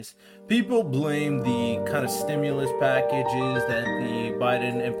People blame the kind of stimulus packages that the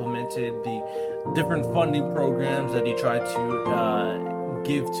Biden implemented, the different funding programs that he tried to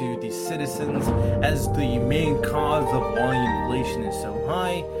give to the citizens as the main cause of why inflation is so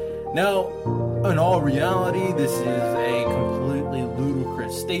high. Now, in all reality, this is a completely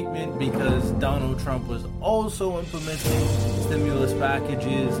ludicrous statement because Donald Trump was also implementing stimulus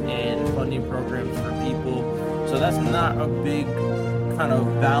packages and funding programs for people. So that's not a big kind of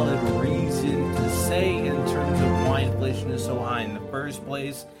valid reason to say in terms of why inflation is so high in the first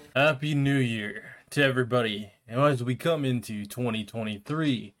place. Happy New Year to everybody. And as we come into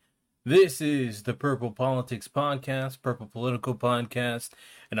 2023, this is the Purple Politics Podcast, Purple Political Podcast,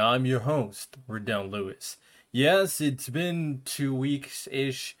 and I'm your host, Riddell Lewis. Yes, it's been 2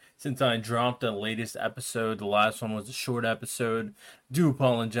 weeks-ish since I dropped the latest episode. The last one was a short episode. Do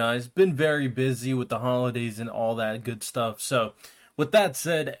apologize. Been very busy with the holidays and all that good stuff. So, with that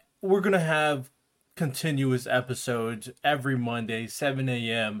said, we're going to have continuous episodes every Monday, 7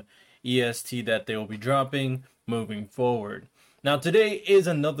 a.m. EST that they will be dropping moving forward. Now, today is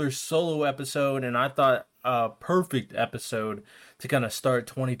another solo episode, and I thought a perfect episode to kind of start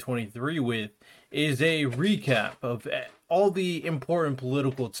 2023 with is a recap of all the important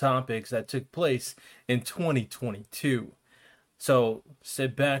political topics that took place in 2022. So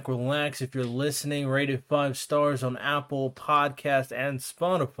sit back, relax. If you're listening, rate it 5 stars on Apple Podcast and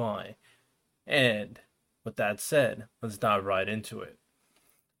Spotify. And with that said, let's dive right into it.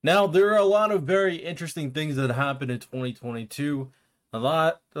 Now, there are a lot of very interesting things that happened in 2022. A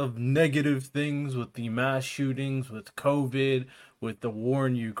lot of negative things with the mass shootings, with COVID, with the war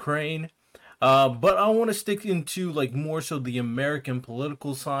in Ukraine. But I want to stick into more so the American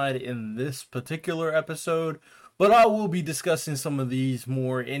political side in this particular episode. But I will be discussing some of these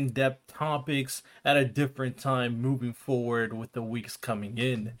more in-depth topics at a different time moving forward with the weeks coming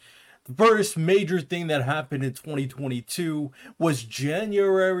in. The first major thing that happened in 2022 was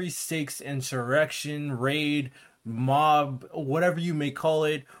January 6th insurrection, raid, mob, whatever you may call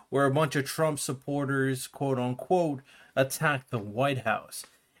it, where a bunch of Trump supporters, quote unquote, attacked the White House.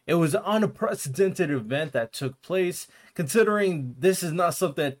 It was an unprecedented event that took place, considering this is not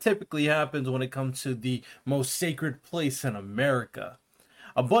something that typically happens when it comes to the most sacred place in America.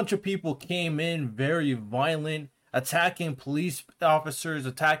 A bunch of people came in very violent, attacking police officers,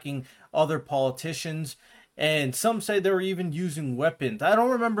 attacking other politicians, and some say they were even using weapons. I don't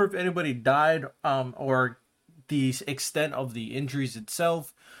remember if anybody died or the extent of the injuries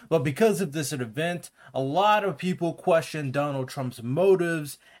itself, but because of this event, a lot of people questioned Donald Trump's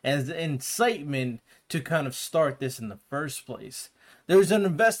motives as incitement to kind of start this in the first place. There's an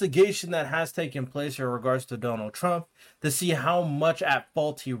investigation that has taken place in regards to Donald Trump to see how much at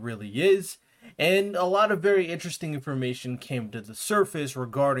fault he really is, and a lot of very interesting information came to the surface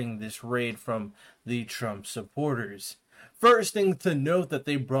regarding this raid from the Trump supporters. First thing to note that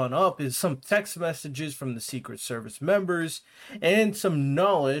they brought up is some text messages from the Secret Service members and some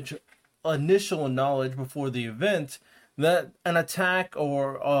knowledge, initial knowledge before the event, that an attack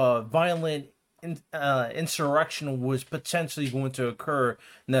or violent insurrection was potentially going to occur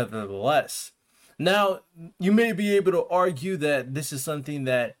nevertheless. Now, you may be able to argue that this is something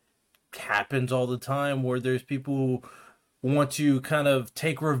that happens all the time, where there's people who want to kind of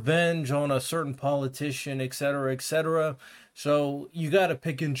take revenge on a certain politician, etc., etc. So you got to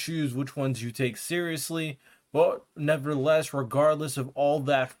pick and choose which ones you take seriously. But nevertheless, regardless of all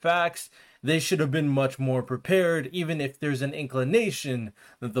that facts, they should have been much more prepared, even if there's an inclination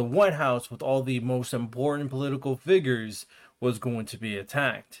that the White House, with all the most important political figures, was going to be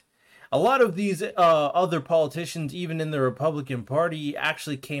attacked. A lot of these other politicians, even in the Republican Party,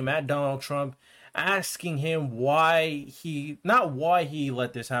 actually came at Donald Trump, asking him not why he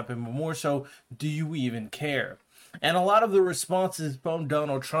let this happen, but more so, do you even care? And a lot of the responses from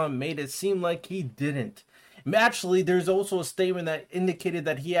Donald Trump made it seem like he didn't. Actually, there's also a statement that indicated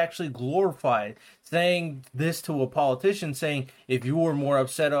that he actually glorified saying this to a politician, saying, if you were more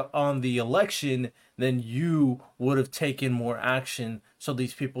upset on the election, then you would have taken more action so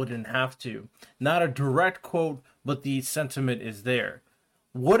these people didn't have to. Not a direct quote, but the sentiment is there.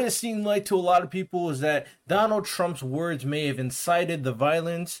 What it seemed like to a lot of people is that Donald Trump's words may have incited the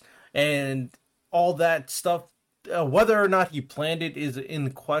violence and all that stuff. Whether or not he planned it is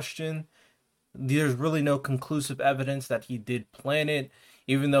in question. There's really no conclusive evidence that he did plan it,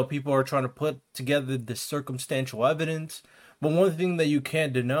 even though people are trying to put together the circumstantial evidence. But one thing that you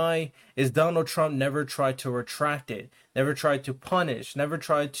can't deny is Donald Trump never tried to retract it, never tried to punish, never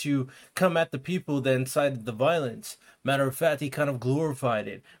tried to come at the people that incited the violence. Matter of fact, he kind of glorified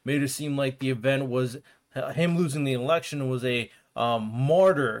it, made it seem like the event was, him losing the election was a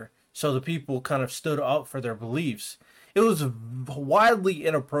martyr, so the people kind of stood up for their beliefs. It was widely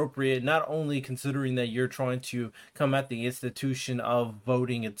inappropriate, not only considering that you're trying to come at the institution of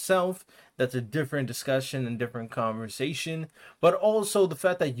voting itself, that's a different discussion and different conversation, but also the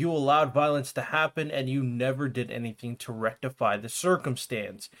fact that you allowed violence to happen and you never did anything to rectify the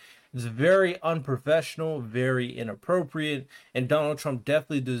circumstance. It's very unprofessional, very inappropriate, and Donald Trump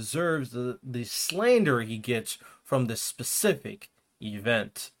definitely deserves the slander he gets from this specific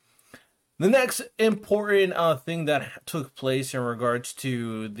event. The next important thing that took place in regards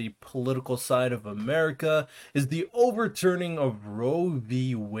to the political side of America is the overturning of Roe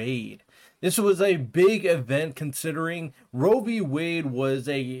v. Wade. This was a big event considering Roe v. Wade was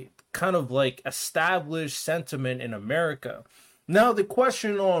a kind of like established sentiment in America. Now, the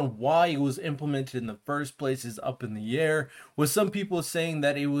question on why it was implemented in the first place is up in the air, with some people saying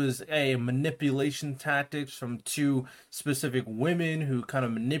that it was a manipulation tactics from two specific women who kind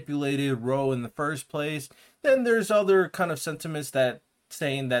of manipulated Roe in the first place. Then there's other kind of sentiments that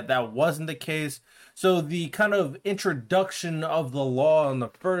saying that that wasn't the case. So the kind of introduction of the law in the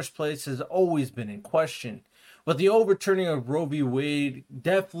first place has always been in question. But the overturning of Roe v. Wade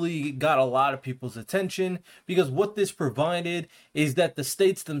definitely got a lot of people's attention because what this provided is that the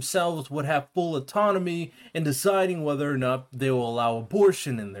states themselves would have full autonomy in deciding whether or not they will allow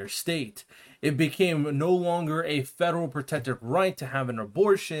abortion in their state. It became no longer a federal protected right to have an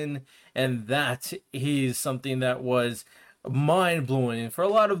abortion, and that is something that was mind-blowing for a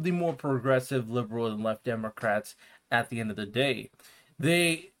lot of the more progressive, liberal, and left Democrats at the end of the day.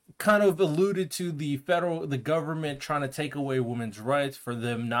 They kind of alluded to the government trying to take away women's rights for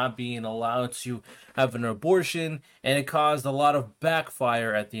them not being allowed to have an abortion, and it caused a lot of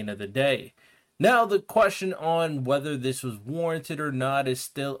backfire at the end of the day. Now the question on whether this was warranted or not is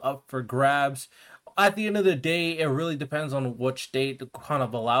still up for grabs. At the end of the day, it really depends on which state kind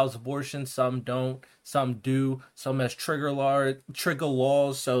of allows abortion. Some don't, some do, some has trigger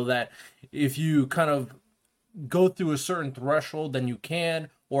laws so that if you kind of go through a certain threshold, then you can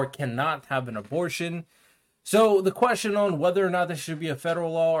or cannot have an abortion. So the question on whether or not this should be a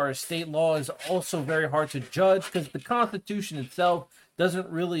federal law or a state law is also very hard to judge because the Constitution itself doesn't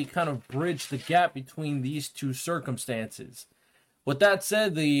really kind of bridge the gap between these two circumstances. With that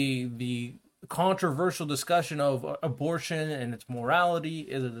said, the controversial discussion of abortion and its morality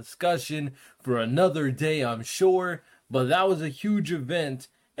is a discussion for another day, I'm sure, but that was a huge event.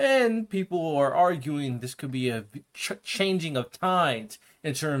 And people are arguing this could be a changing of tides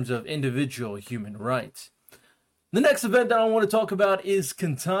in terms of individual human rights. The next event that I want to talk about is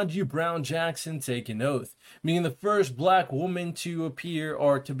Ketanji Brown Jackson taking oath, being the first black woman to appear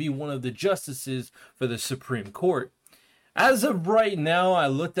or to be one of the justices for the Supreme Court. As of right now, I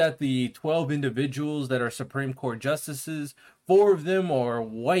looked at the 12 individuals that are Supreme Court justices. 4 of them are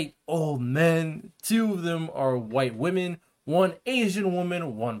white old men, 2 of them are white women, 1 Asian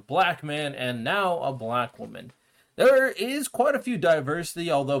woman, 1 black man, and now a black woman. There is quite a few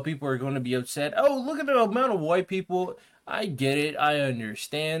diversity, although people are going to be upset. Oh, look at the amount of white people. I get it, I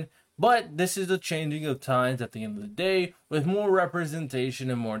understand. But this is a changing of times at the end of the day, with more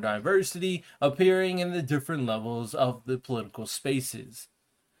representation and more diversity appearing in the different levels of the political spaces.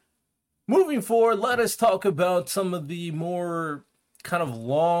 Moving forward, let us talk about some of the more kind of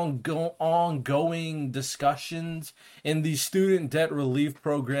ongoing discussions in the student debt relief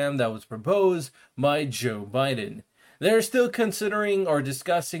program that was proposed by Joe Biden. They're still considering or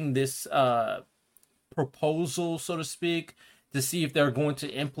discussing this proposal, so to speak, to see if they're going to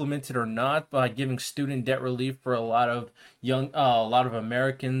implement it or not by giving student debt relief for a lot of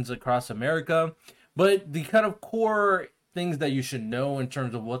Americans across America. But the kind of core things that you should know in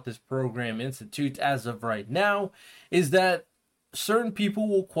terms of what this program institutes as of right now is that certain people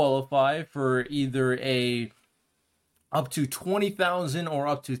will qualify for either a up to $20,000 or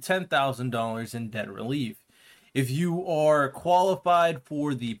up to $10,000 in debt relief. If you are qualified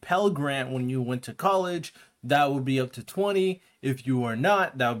for the Pell Grant when you went to college, that would be up to 20. If you are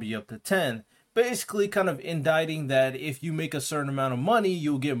not, that would be up to 10. Basically kind of indicting that if you make a certain amount of money,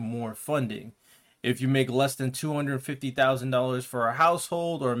 you'll get more funding. If you make less than $250,000 for a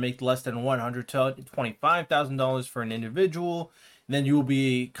household or make less than $125,000 for an individual, then you will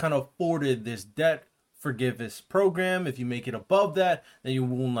be kind of afforded this debt forgiveness program. If you make it above that, then you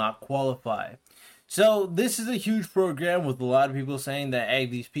will not qualify. So this is a huge program with a lot of people saying that, hey,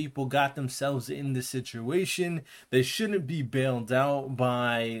 these people got themselves in this situation. They shouldn't be bailed out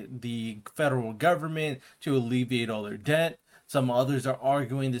by the federal government to alleviate all their debt. Some others are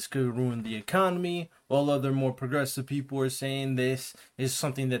arguing this could ruin the economy, while other more progressive people are saying this is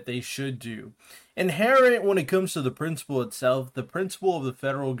something that they should do. inherent when it comes to the principle itself. The principle of the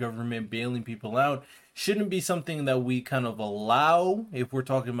federal government bailing people out shouldn't be something that we kind of allow if we're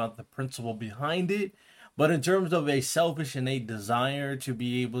talking about the principle behind it. But in terms of a selfish innate desire to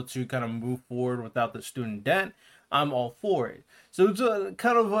be able to kind of move forward without the student debt, I'm all for it. So it's a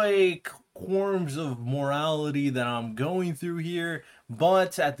kind of a quorums of morality that I'm going through here,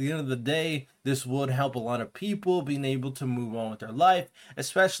 but at the end of the day, this would help a lot of people being able to move on with their life,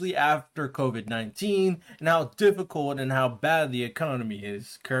 especially after COVID-19 and how difficult and how bad the economy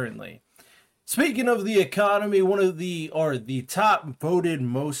is currently. Speaking of the economy, one of the top voted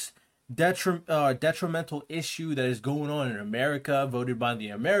most detrimental issue that is going on in America, voted by the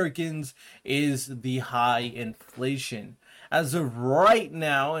Americans, is the high inflation. As of right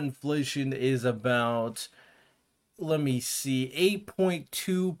now, inflation is about,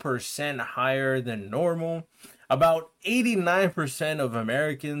 8.2% higher than normal. About 89% of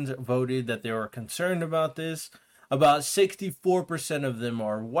Americans voted that they were concerned about this. About 64% of them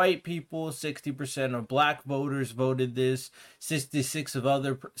are white people, 60% of black voters voted this,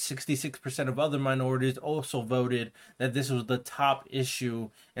 66% of other minorities also voted that this was the top issue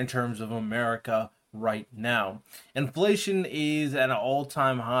in terms of America right now. Inflation is at an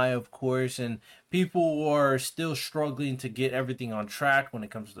all-time high, of course, and people are still struggling to get everything on track when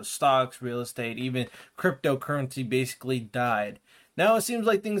it comes to stocks, real estate, even cryptocurrency basically died. Now it seems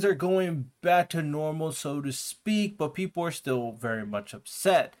like things are going back to normal, so to speak, but people are still very much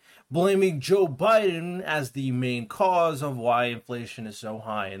upset, blaming Joe Biden as the main cause of why inflation is so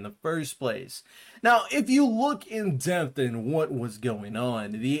high in the first place. Now, if you look in depth in what was going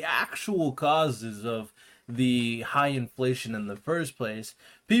on, the actual causes of the high inflation in the first place,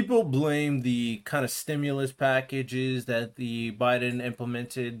 people blame the kind of stimulus packages that the Biden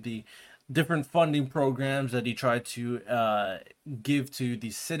implemented, the different funding programs that he tried to give to the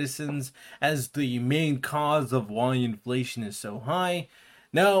citizens as the main cause of why inflation is so high.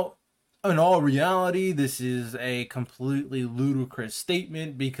 Now, in all reality, this is a completely ludicrous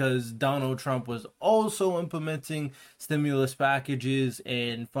statement because Donald Trump was also implementing stimulus packages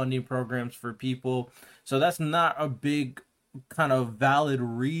and funding programs for people. So that's not a big kind of valid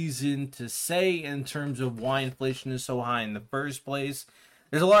reason to say in terms of why inflation is so high in the first place.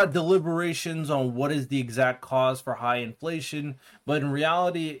 There's a lot of deliberations on what is the exact cause for high inflation, but in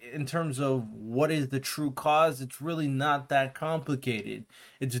reality, in terms of what is the true cause, it's really not that complicated.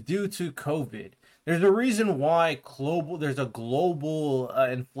 It's due to COVID. There's a reason why there's a global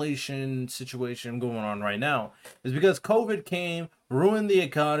inflation situation going on right now. It's because COVID came, ruined the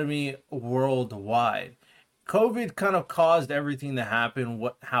economy worldwide. COVID kind of caused everything to happen,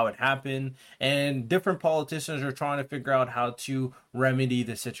 how it happened, and different politicians are trying to figure out how to remedy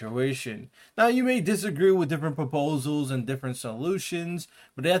the situation. Now, you may disagree with different proposals and different solutions,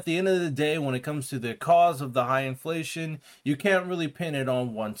 but at the end of the day, when it comes to the cause of the high inflation, you can't really pin it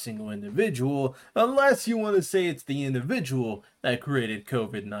on one single individual, unless you want to say it's the individual that created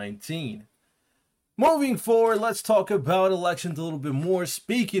COVID-19. Moving forward, let's talk about elections a little bit more.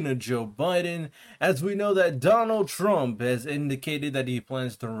 Speaking of Joe Biden, as we know that Donald Trump has indicated that he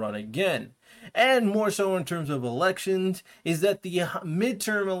plans to run again. And more so in terms of elections, is that the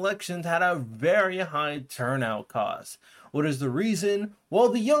midterm elections had a very high turnout cost. What is the reason? Well,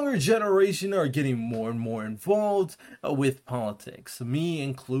 the younger generation are getting more and more involved with politics, me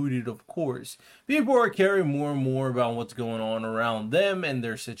included, of course. People are caring more and more about what's going on around them and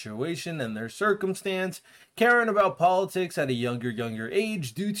their situation and their circumstance, caring about politics at a younger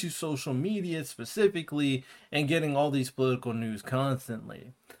age due to social media specifically, and getting all these political news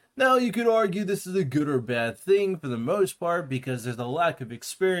constantly. Now, you could argue this is a good or bad thing for the most part because there's a lack of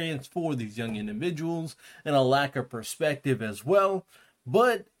experience for these young individuals and a lack of perspective as well.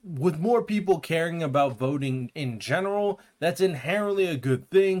 But with more people caring about voting in general, that's inherently a good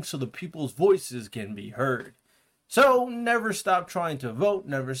thing so the people's voices can be heard. So never stop trying to vote,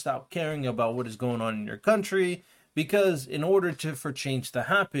 never stop caring about what is going on in your country, because in order for change to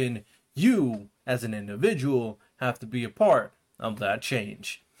happen, you as an individual have to be a part of that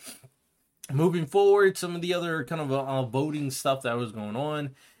change. Moving forward, some of the other kind of voting stuff that was going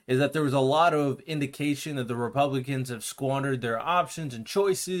on is that there was a lot of indication that the Republicans have squandered their options and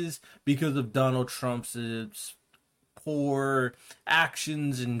choices because of Donald Trump's poor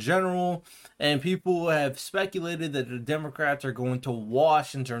actions in general, and people have speculated that the Democrats are going to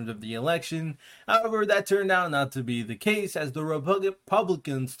wash in terms of the election. However, that turned out not to be the case as the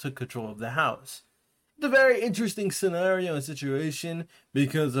Republicans took control of the House. It's a very interesting scenario and situation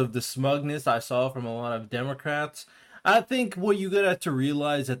because of the smugness I saw from a lot of Democrats. I think what you got to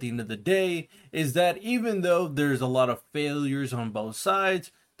realize at the end of the day is that even though there's a lot of failures on both sides,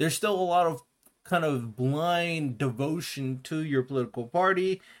 there's still a lot of kind of blind devotion to your political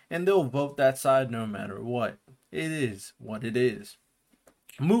party, and they'll vote that side no matter what. It is what it is.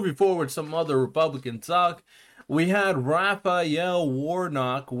 Moving forward, some other Republican talk. We had Raphael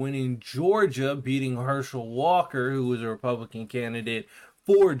Warnock winning Georgia, beating Herschel Walker, who was a Republican candidate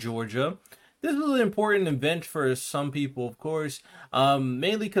for Georgia. This was an important event for some people, of course,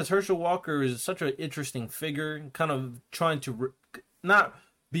 mainly because Herschel Walker is such an interesting figure, kind of trying to not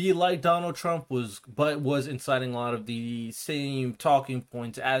be like Donald Trump but was inciting a lot of the same talking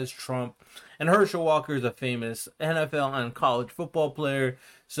points as Trump. And Herschel Walker is a famous NFL and college football player,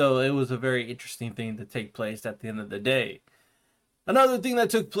 so it was a very interesting thing to take place at the end of the day. Another thing that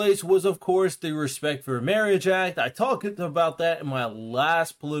took place was, of course, the Respect for Marriage Act. I talked about that in my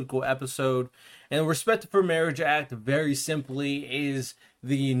last political episode. And the Respect for Marriage Act, very simply, is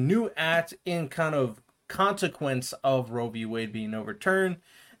the new act in kind of consequence of Roe v. Wade being overturned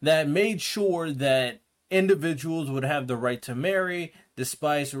that made sure that individuals would have the right to marry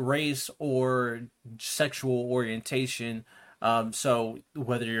despite race or sexual orientation. So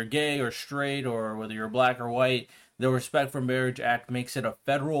whether you're gay or straight or whether you're black or white, the Respect for Marriage Act makes it a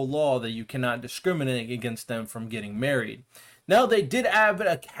federal law that you cannot discriminate against them from getting married. Now, they did add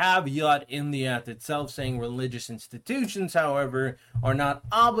a caveat in the act itself saying religious institutions, however, are not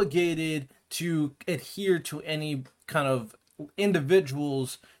obligated to adhere to any kind of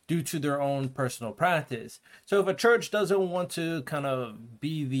individuals due to their own personal practice. So if a church doesn't want to kind of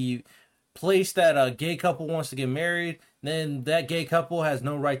be the place that a gay couple wants to get married, then that gay couple has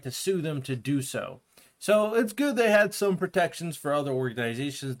no right to sue them to do so. So it's good they had some protections for other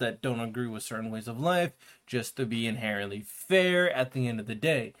organizations that don't agree with certain ways of life, just to be inherently fair at the end of the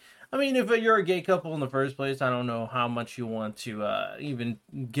day. I mean, if you're a gay couple in the first place, I don't know how much you want to even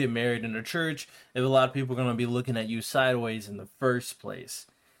get married in a church if a lot of people are going to be looking at you sideways in the first place.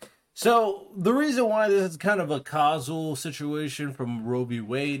 So the reason why this is kind of a causal situation from Roe v.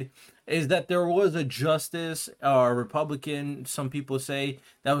 Wade is that there was a justice, or Republican, some people say,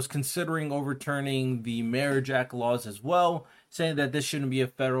 that was considering overturning the Marriage Act laws as well, saying that this shouldn't be a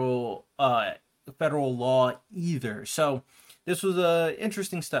federal law either. So this was an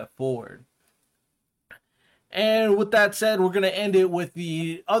interesting step forward. And with that said, we're going to end it with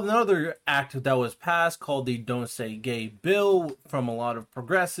another act that was passed called the Don't Say Gay bill from a lot of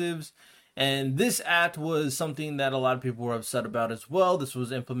progressives. And this act was something that a lot of people were upset about as well. This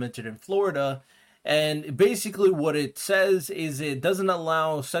was implemented in Florida. And basically what it says is it doesn't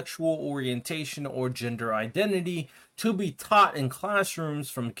allow sexual orientation or gender identity to be taught in classrooms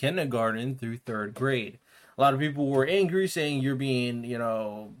from kindergarten through third grade. A lot of people were angry, saying you're being,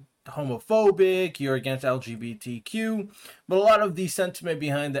 homophobic, you're against LGBTQ, but a lot of the sentiment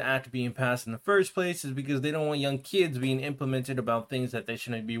behind the act being passed in the first place is because they don't want young kids being implemented about things that they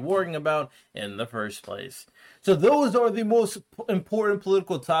shouldn't be worrying about in the first place. So those are the most important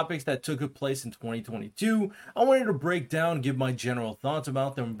political topics that took place in 2022. I wanted to break down, give my general thoughts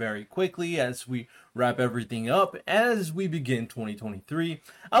about them very quickly as we wrap everything up as we begin 2023.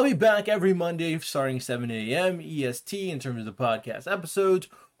 I'll be back every Monday starting 7 a.m. EST in terms of the podcast episodes,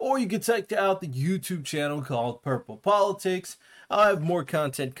 or you can check out the YouTube channel called Purple Politics. I'll have more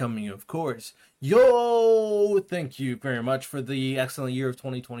content coming, of course. Thank you very much for the excellent year of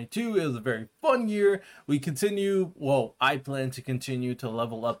 2022. It was a very fun year. I plan to continue to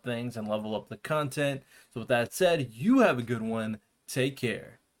level up things and level up the content. So with that said, you have a good one. Take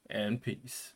care and peace.